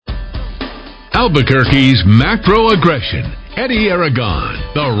Albuquerque's macro aggression. Eddie Aragon,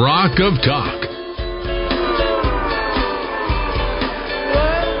 the Rock of Talk.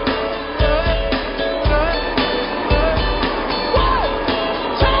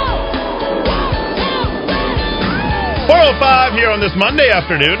 Here on this Monday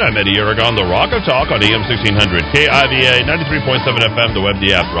afternoon, I'm Eddie Aragon, the Rock of Talk on AM 1600, KIVA, 93.7 FM, the web,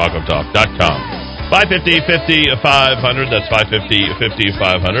 the app, rockoftalk.com. 550-50-500, that's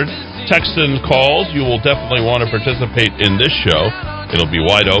 550-50-500. Text and calls, you will definitely want to participate in this show. It'll be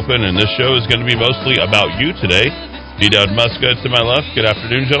wide open, and this show is going to be mostly about you today. D-Dowd Muska to my left. Good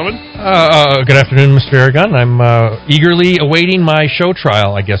afternoon, gentlemen. Good afternoon, Mr. Aragon. I'm eagerly awaiting my show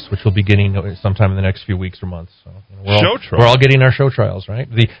trial, I guess, which we'll be getting sometime in the next few weeks or months. So, we're all getting our show trials, right?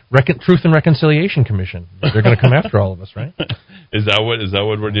 The Truth and Reconciliation Commission. They're going to come after all of us, right? Is that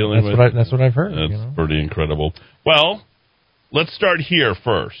what we're dealing with? That's what I've heard. That's pretty incredible. Well, let's start here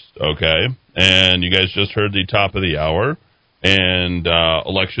first, okay? And you guys just heard the top of the hour. And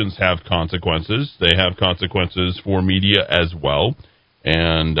elections have consequences. They have consequences for media as well.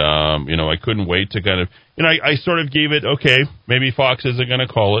 And, I couldn't wait to kind of, I sort of gave it, okay, maybe Fox isn't going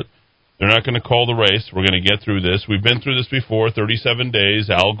to call it. They're not going to call the race. We're going to get through this. We've been through this before, 37 days,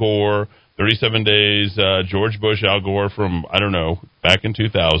 Al Gore, 37 days, George Bush, Al Gore from, I don't know, back in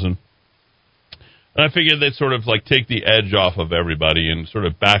 2000. And I figured they'd sort of like take the edge off of everybody and sort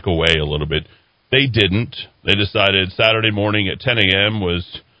of back away a little bit. They didn't. They decided Saturday morning at 10 a.m.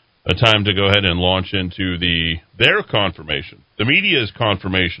 was a time to go ahead and launch into their confirmation, the media's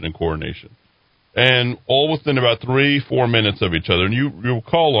confirmation and coordination. And all within about 3-4 minutes of each other. And you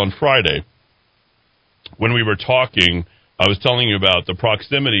recall on Friday, when we were talking, I was telling you about the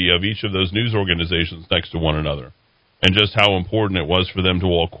proximity of each of those news organizations next to one another. And just how important it was for them to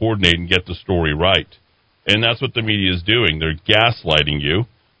all coordinate and get the story right. And that's what the media is doing. They're gaslighting you.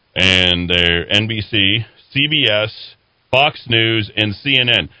 And they're NBC, CBS, Fox News, and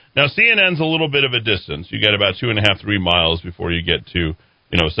CNN. Now, CNN's a little bit of a distance. You get about 2.5-3 miles before you get to,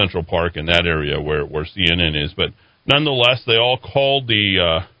 Central Park in that area where CNN is. But nonetheless, they all called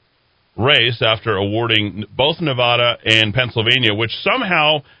the race after awarding both Nevada and Pennsylvania, which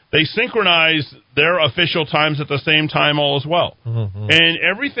somehow they synchronize their official times at the same time all as well. Mm-hmm. And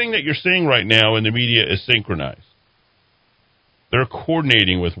everything that you're seeing right now in the media is synchronized. They're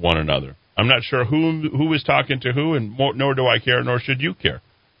coordinating with one another. I'm not sure who is talking to who, and nor do I care, nor should you care.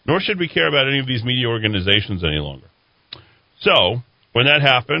 Nor should we care about any of these media organizations any longer. So, when that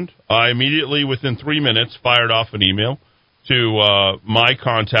happened, I immediately, within 3 minutes, fired off an email to my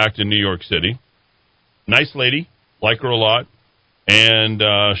contact in New York City. Nice lady, like her a lot. And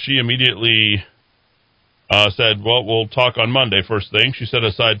she immediately said, well, we'll talk on Monday, first thing. She set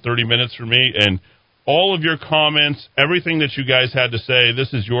aside 30 minutes for me, and all of your comments, everything that you guys had to say,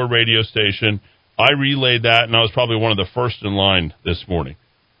 this is your radio station. I relayed that, and I was probably one of the first in line this morning.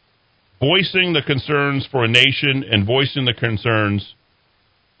 Voicing the concerns for a nation and voicing the concerns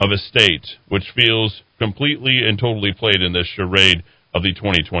of a state, which feels completely and totally played in this charade of the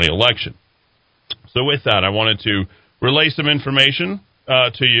 2020 election. So with that, I wanted to relay some information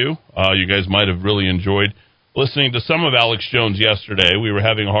to you. You guys might have really enjoyed listening to some of Alex Jones yesterday. We were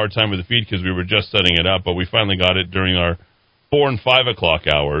having a hard time with the feed because we were just setting it up, but we finally got it during our 4 and 5 o'clock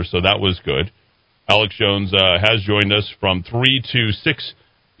hours, so that was good. Alex Jones has joined us from 3 to 6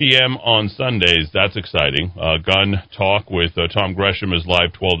 p.m. on Sundays. That's exciting. Gun Talk with Tom Gresham is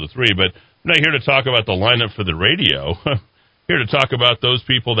live 12 to 3, but I'm not here to talk about the lineup for the radio. Here to talk about those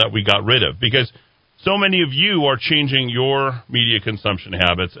people that we got rid of, because so many of you are changing your media consumption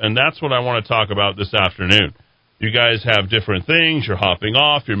habits, and that's what I want to talk about this afternoon. You guys have different things. You're hopping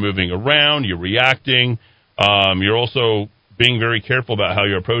off. You're moving around. You're reacting. You're also being very careful about how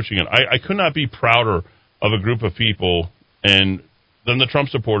you're approaching it. I could not be prouder of a group of people and than the Trump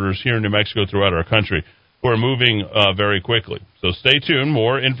supporters here in New Mexico throughout our country who are moving very quickly. So stay tuned.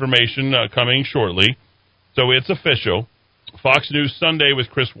 More information coming shortly. So it's official. Fox News Sunday with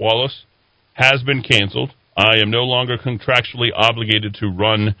Chris Wallace has been canceled. I am no longer contractually obligated to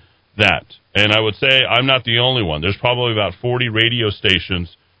run that. And I would say I'm not the only one. There's probably about 40 radio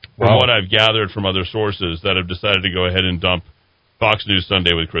stations, from what I've gathered from other sources, that have decided to go ahead and dump Fox News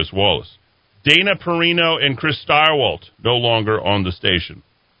Sunday with Chris Wallace. Dana Perino and Chris Stirewalt no longer on the station.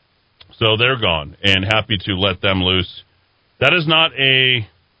 So they're gone, and happy to let them loose. That is not a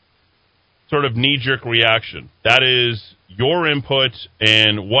sort of knee-jerk reaction. That is your input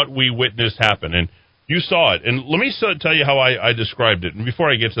and what we witnessed happen. And you saw it. And let me tell you how I described it. And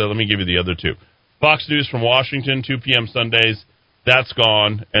before I get to that, let me give you the other two. Fox News from Washington, 2 p.m. Sundays, that's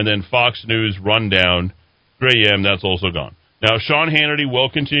gone. And then Fox News Rundown, 3 a.m., that's also gone. Now, Sean Hannity will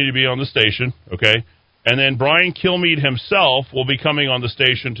continue to be on the station, okay? And then Brian Kilmeade himself will be coming on the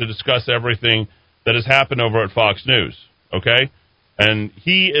station to discuss everything that has happened over at Fox News, okay? And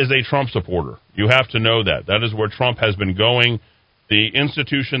he is a Trump supporter. You have to know that. That is where Trump has been going. The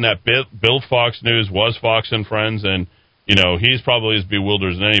institution that built Fox News was Fox and Friends, and, you know, he's probably as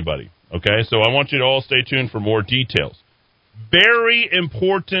bewildered as anybody, okay? So I want you to all stay tuned for more details. Very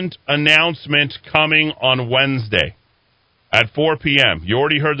important announcement coming on Wednesday at 4 p.m. You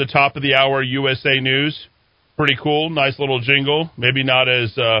already heard the top of the hour USA News. Pretty cool. Nice little jingle. Maybe not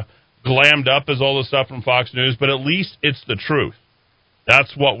as glammed up as all the stuff from Fox News, but at least it's the truth.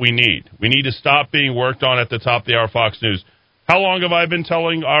 That's what we need. We need to stop being worked on at the top of the hour Fox News. How long have I been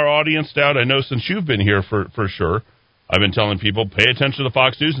telling our audience, Dowd? I know since you've been here for sure. I've been telling people, pay attention to the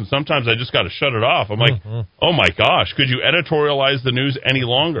Fox News, and sometimes I just got to shut it off. I'm like, oh, my gosh, could you editorialize the news any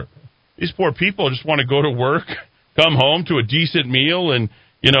longer? These poor people just want to go to work, come home to a decent meal, and,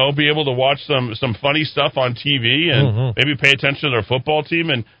 you know, be able to watch some funny stuff on TV and maybe pay attention to their football team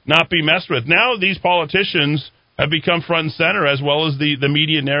and not be messed with. Now these politicians have become front and center, as well as the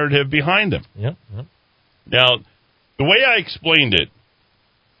media narrative behind them. Yep. Now, the way I explained it,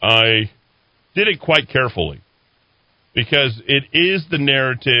 I did it quite carefully, because it is the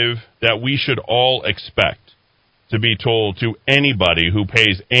narrative that we should all expect to be told to anybody who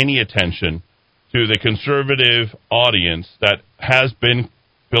pays any attention to the conservative audience that has been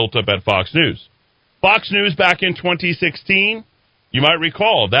built up at Fox News. Fox News back in 2016, you might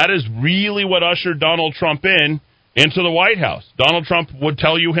recall, that is really what ushered Donald Trump into the White House. Donald Trump would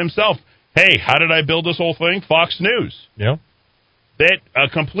tell you himself, hey, how did I build this whole thing? Fox News. Yeah. That a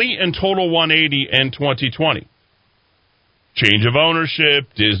complete and total 180 in 2020. Change of ownership,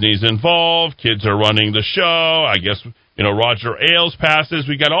 Disney's involved, kids are running the show, I guess, you know, Roger Ailes passes.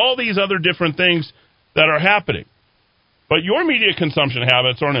 We got all these other different things that are happening. But your media consumption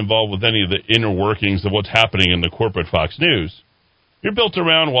habits aren't involved with any of the inner workings of what's happening in the corporate Fox News. You're built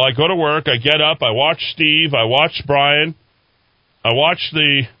around, well, I go to work, I get up, I watch Steve, I watch Brian, I watch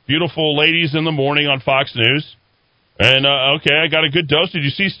the beautiful ladies in the morning on Fox News, and, okay, I got a good dose. Did you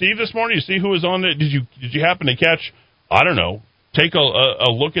see Steve this morning? You see who was on it? Did you happen to catch, I don't know, take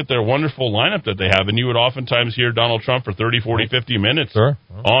a look at their wonderful lineup that they have, and you would oftentimes hear Donald Trump for 30, 40, 50 minutes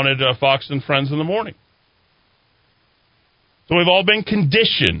on at Fox and Friends in the morning. So we've all been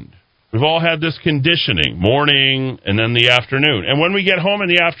conditioned. We've all had this conditioning, morning and then the afternoon. And when we get home in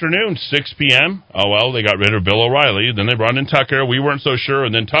the afternoon, 6 p.m., oh, well, they got rid of Bill O'Reilly. Then they brought in Tucker. We weren't so sure.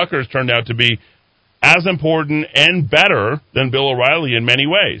 And then Tucker's turned out to be as important and better than Bill O'Reilly in many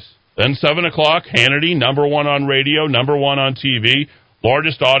ways. Then 7 o'clock, Hannity, number one on radio, number one on TV,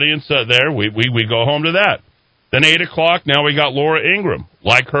 largest audience there. We go home to that. Then 8 o'clock, now we got Laura Ingraham.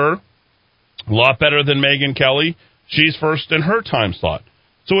 Like her, a lot better than Megyn Kelly. She's first in her time slot.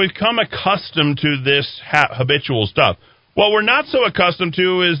 So we've come accustomed to this habitual stuff. What we're not so accustomed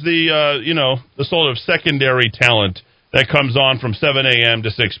to is the sort of secondary talent that comes on from 7 a.m.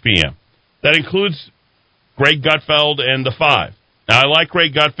 to 6 p.m. That includes Greg Gutfeld and the Five. Now, I like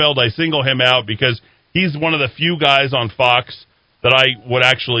Greg Gutfeld. I single him out because he's one of the few guys on Fox that I would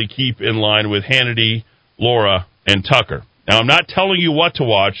actually keep in line with Hannity, Laura, and Tucker. Now, I'm not telling you what to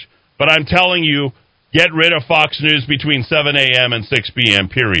watch, but I'm telling you, get rid of Fox News between 7 a.m. and 6 p.m.,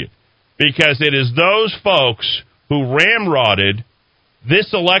 period. Because it is those folks who ramrodded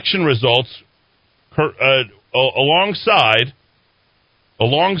this election results alongside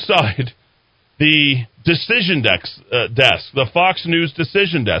the decision desk, the Fox News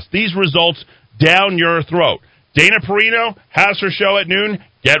decision desk. These results down your throat. Dana Perino has her show at noon.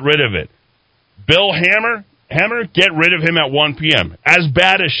 Get rid of it. Bill Hammer, get rid of him at 1 p.m. As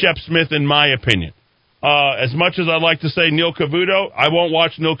bad as Shep Smith, in my opinion. As much as I'd like to say Neil Cavuto, I won't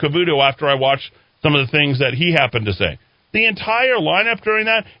watch Neil Cavuto after I watch some of the things that he happened to say. The entire lineup during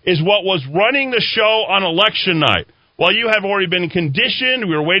that is what was running the show on election night. While you have already been conditioned,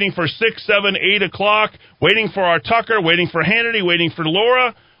 we were waiting for 6, 7, 8 o'clock, waiting for our Tucker, waiting for Hannity, waiting for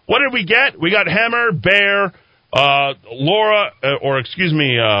Laura. What did we get? We got Hammer, Bear, Laura,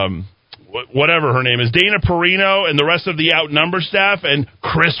 whatever her name is, Dana Perino and the rest of the outnumbered staff, and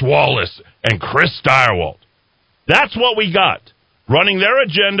Chris Wallace and Chris Stirewalt. That's what we got. Running their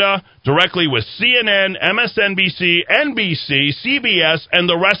agenda directly with CNN, MSNBC, NBC, CBS, and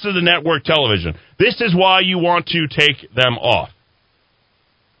the rest of the network television. This is why you want to take them off.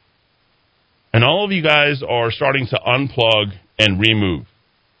 And all of you guys are starting to unplug and remove.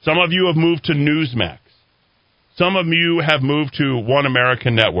 Some of you have moved to Newsmax. Some of you have moved to One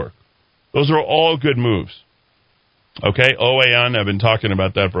American Network. Those are all good moves. Okay, OAN, I've been talking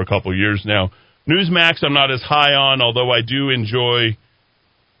about that for a couple of years now. Newsmax I'm not as high on, although I do enjoy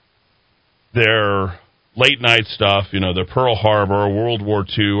their late night stuff, the Pearl Harbor, World War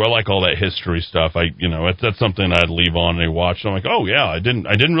II. I like all that history stuff. That's something I'd leave on and watch. I'm like, oh yeah, I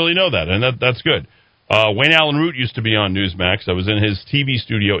didn't really know that, and that's good. Wayne Allen Root used to be on Newsmax. I was in his TV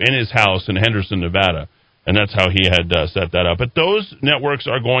studio in his house in Henderson, Nevada, and that's how he had set that up. But those networks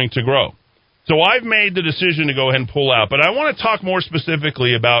are going to grow. So I've made the decision to go ahead and pull out. But I want to talk more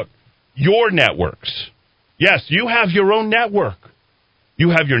specifically about your networks. Yes, you have your own network. You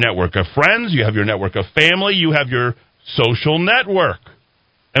have your network of friends. You have your network of family. You have your social network.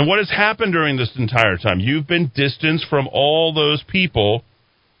 And what has happened during this entire time? You've been distanced from all those people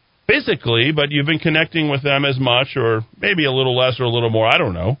physically, but you've been connecting with them as much, or maybe a little less or a little more. I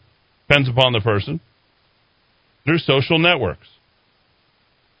don't know. Depends upon the person. Through social networks.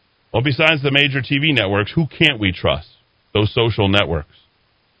 Well, besides the major TV networks, who can't we trust? Those social networks.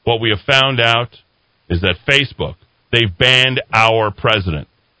 What we have found out is that Facebook, they've banned our president.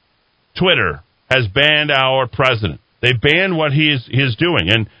 Twitter has banned our president. They banned what he is doing.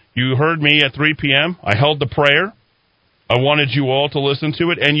 And you heard me at 3 p.m. I held the prayer. I wanted you all to listen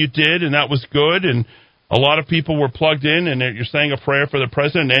to it, and you did, and that was good. And a lot of people were plugged in, and you're saying a prayer for the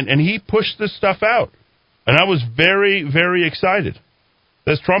president. And he pushed this stuff out. And I was very, very excited.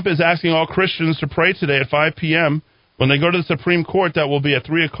 As Trump is asking all Christians to pray today at 5 p.m., when they go to the Supreme Court, that will be at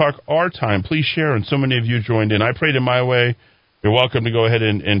 3 o'clock our time. Please share, and so many of you joined in. I prayed in my way. You're welcome to go ahead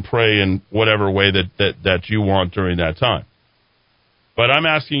and pray in whatever way that you want during that time. But I'm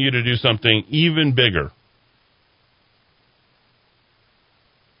asking you to do something even bigger.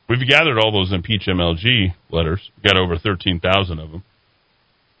 We've gathered all those Impeach MLG letters. We've got over 13,000 of them.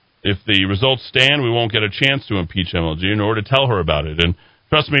 If the results stand, we won't get a chance to impeach MLG, nor to tell her about it. And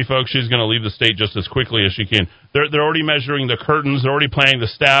trust me, folks, she's going to leave the state just as quickly as she can. They're already measuring the curtains. They're already planning the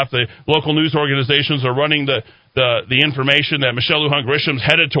staff. The local news organizations are running the information that Michelle Lujan Grisham's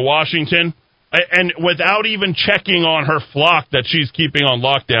headed to Washington, and without even checking on her flock that she's keeping on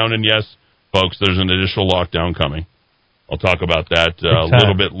lockdown. And yes, folks, there's an additional lockdown coming. I'll talk about that a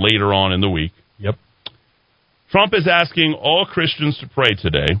little bit later on in the week. Yep. Trump is asking all Christians to pray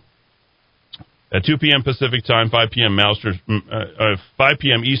today at 2 p.m. Pacific time, 5 p.m.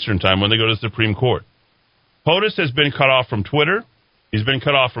 Eastern time when they go to the Supreme Court. POTUS has been cut off from Twitter. He's been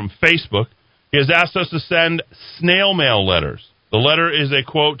cut off from Facebook. He has asked us to send snail mail letters. The letter is a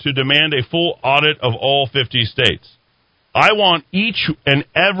quote to demand a full audit of all 50 states. I want each and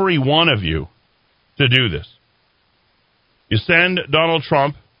every one of you to do this. You send Donald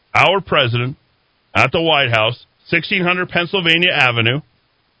Trump, our president, at the White House, 1600 Pennsylvania Avenue.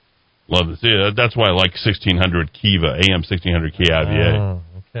 Love to see it. That's why I like 1600 Kiva, AM 1600 KIVA. Oh,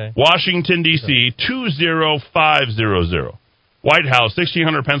 okay. Washington, D.C., 20500. White House,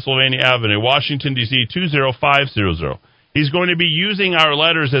 1600 Pennsylvania Avenue, Washington, D.C., 20500. He's going to be using our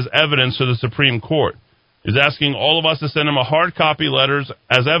letters as evidence to the Supreme Court. He's asking all of us to send him a hard copy letters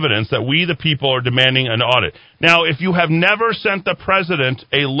as evidence that we, the people, are demanding an audit. Now, if you have never sent the president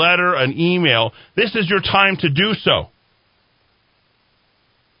a letter, an email, this is your time to do so.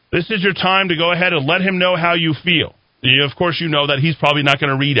 This is your time to go ahead and let him know how you feel. Of course, you know that he's probably not going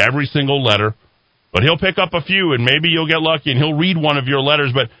to read every single letter, but he'll pick up a few, and maybe you'll get lucky, and he'll read one of your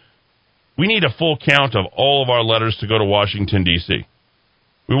letters. But we need a full count of all of our letters to go to Washington, D.C.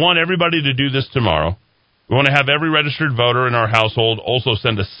 We want everybody to do this tomorrow. We want to have every registered voter in our household also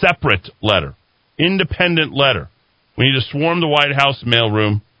send a separate letter, independent letter. We need to swarm the White House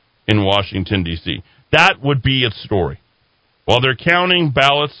mailroom in Washington, D.C. That would be its story. While they're counting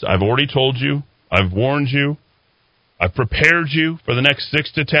ballots, I've already told you, I've warned you, I've prepared you for the next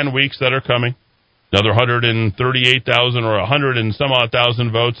 6 to 10 weeks that are coming. Another 138,000 or 100 and some odd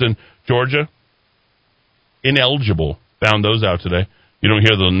thousand votes in Georgia. Ineligible. Found those out today. You don't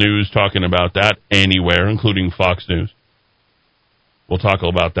hear the news talking about that anywhere, including Fox News. We'll talk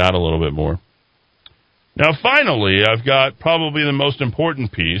about that a little bit more. Now, finally, I've got probably the most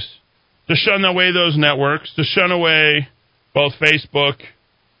important piece. To shun away those networks, to shun away both Facebook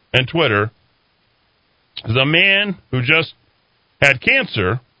and Twitter, is a man who just had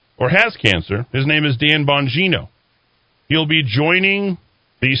cancer, or has cancer. His name is Dan Bongino. He'll be joining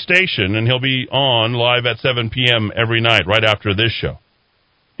the station, and he'll be on live at 7 p.m. every night, right after this show.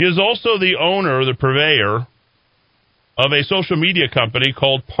 He is also the owner, the purveyor, of a social media company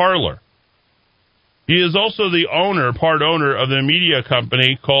called Parler. He is also the part owner of the media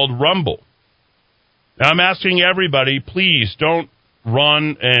company called Rumble. Now, I'm asking everybody, please don't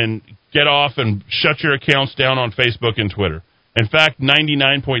run and get off and shut your accounts down on Facebook and Twitter. In fact,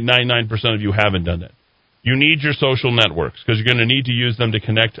 99.99% of you haven't done that. You need your social networks because you're going to need to use them to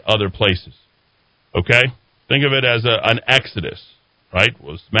connect to other places. Okay? Think of it as an exodus, right?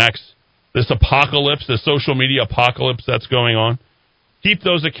 This apocalypse, this social media apocalypse that's going on. Keep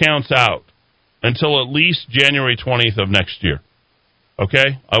those accounts out until at least January 20th of next year.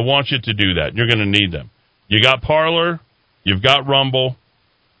 Okay? I want you to do that. You're going to need them. You got Parler, you've got Rumble,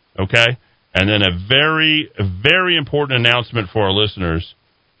 okay? And then a very, very important announcement for our listeners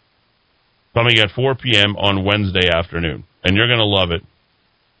coming at 4 p.m. on Wednesday afternoon. And you're going to love it.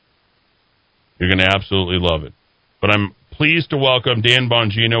 You're going to absolutely love it. But I'm pleased to welcome Dan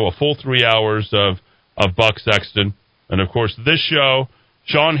Bongino, a full 3 hours of Buck Sexton. And, of course, this show,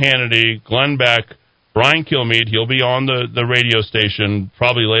 Sean Hannity, Glenn Beck, Brian Kilmeade. He'll be on the radio station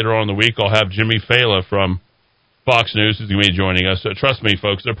probably later on in the week. I'll have Jimmy Fela from Fox News who's going to be joining us. So trust me,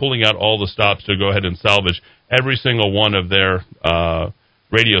 folks, they're pulling out all the stops to go ahead and salvage every single one of their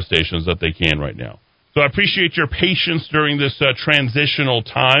radio stations that they can right now. So I appreciate your patience during this transitional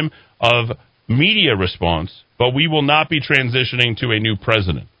time of media response, but we will not be transitioning to a new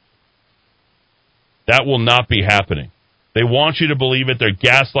president. That will not be happening. They want you to believe it. They're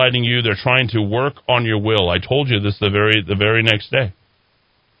gaslighting you. They're trying to work on your will. I told you this the very next day.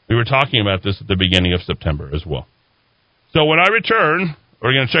 We were talking about this at the beginning of September as well. So when I return,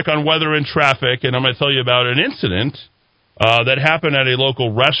 we're going to check on weather and traffic, and I'm going to tell you about an incident that happened at a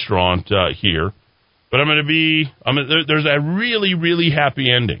local restaurant here. But there's a really, really happy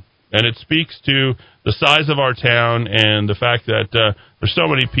ending. And it speaks to the size of our town and the fact that there's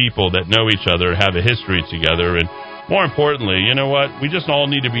so many people that know each other, have a history together, and more importantly, you know what? We just all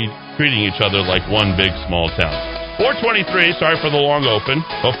need to be treating each other like one big, small town. 423, sorry for the long open.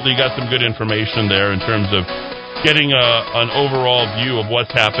 Hopefully you got some good information there in terms of getting an overall view of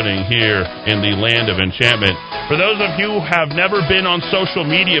what's happening here in the land of enchantment. For those of you who have never been on social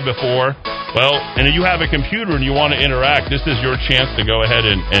media before, well, and if you have a computer and you want to interact, this is your chance to go ahead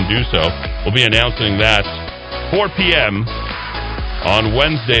and do so. We'll be announcing that 4 p.m. on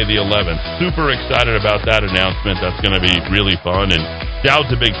Wednesday the 11th. Super excited about that announcement. That's going to be really fun, and Dowd's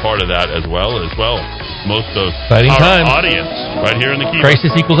a big part of that as well. Most of our audience right here in the keyboard.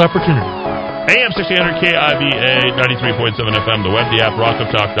 Crisis equals opportunity. AM 1600 KIVA 93.7 FM, the web, the app,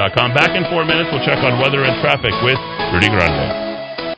 rockoftalk.com. Back in 4 minutes, we'll check on weather and traffic with Rudy Grande.